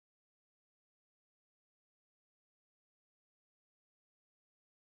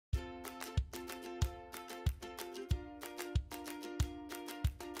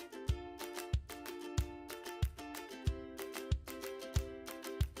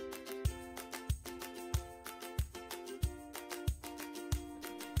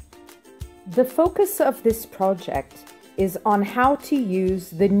The focus of this project is on how to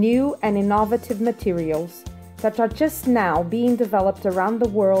use the new and innovative materials that are just now being developed around the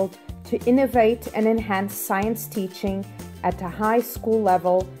world to innovate and enhance science teaching at a high school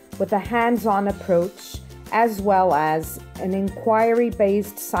level with a hands-on approach, as well as an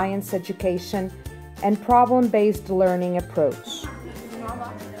inquiry-based science education and problem-based learning approach.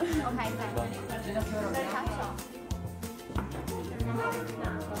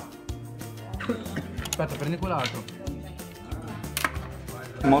 Aspetta, prendi quell'altro.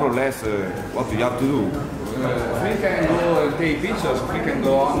 More or less what you have to do. We can go and take pictures, we can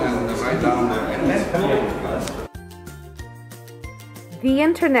go on and write down and let's go. The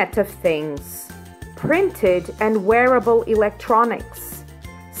Internet of Things, printed and wearable electronics,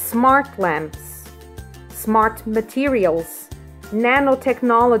 smart lamps, smart materials,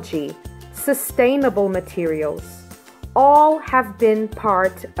 nanotechnology, sustainable materials, all have been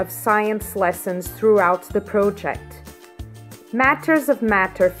part of science lessons throughout the project. Matters of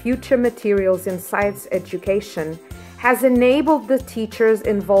Matter Future Materials in Science Education has enabled the teachers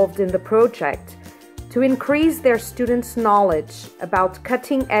involved in the project to increase their students' knowledge about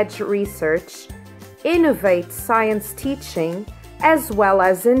cutting-edge research, innovate science teaching, as well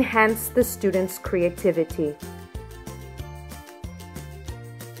as enhance the students' creativity.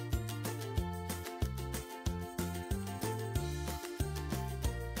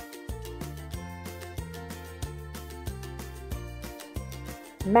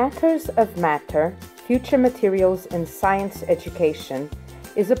 Matters of Matter Future Materials in Science Education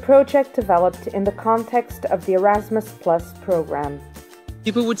is a project developed in the context of the Erasmus Plus program.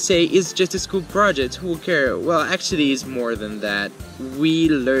 People would say it's just a school project, who will care? Well, actually it's more than that. We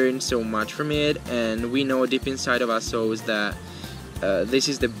learn so much from it, and we know deep inside of our souls that this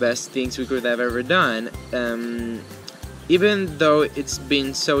is the best things we could have ever done. Even though it's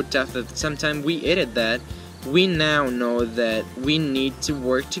been so tough that sometimes we hated that, we now know that we need to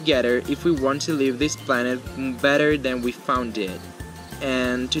work together if we want to leave this planet better than we found it.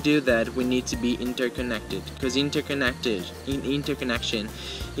 And to do that, we need to be interconnected, because interconnection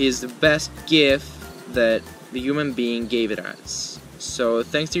is the best gift that the human being gave it us. So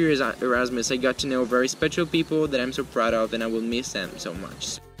thanks to Erasmus, I got to know very special people that I'm so proud of, and I will miss them so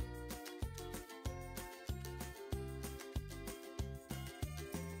much.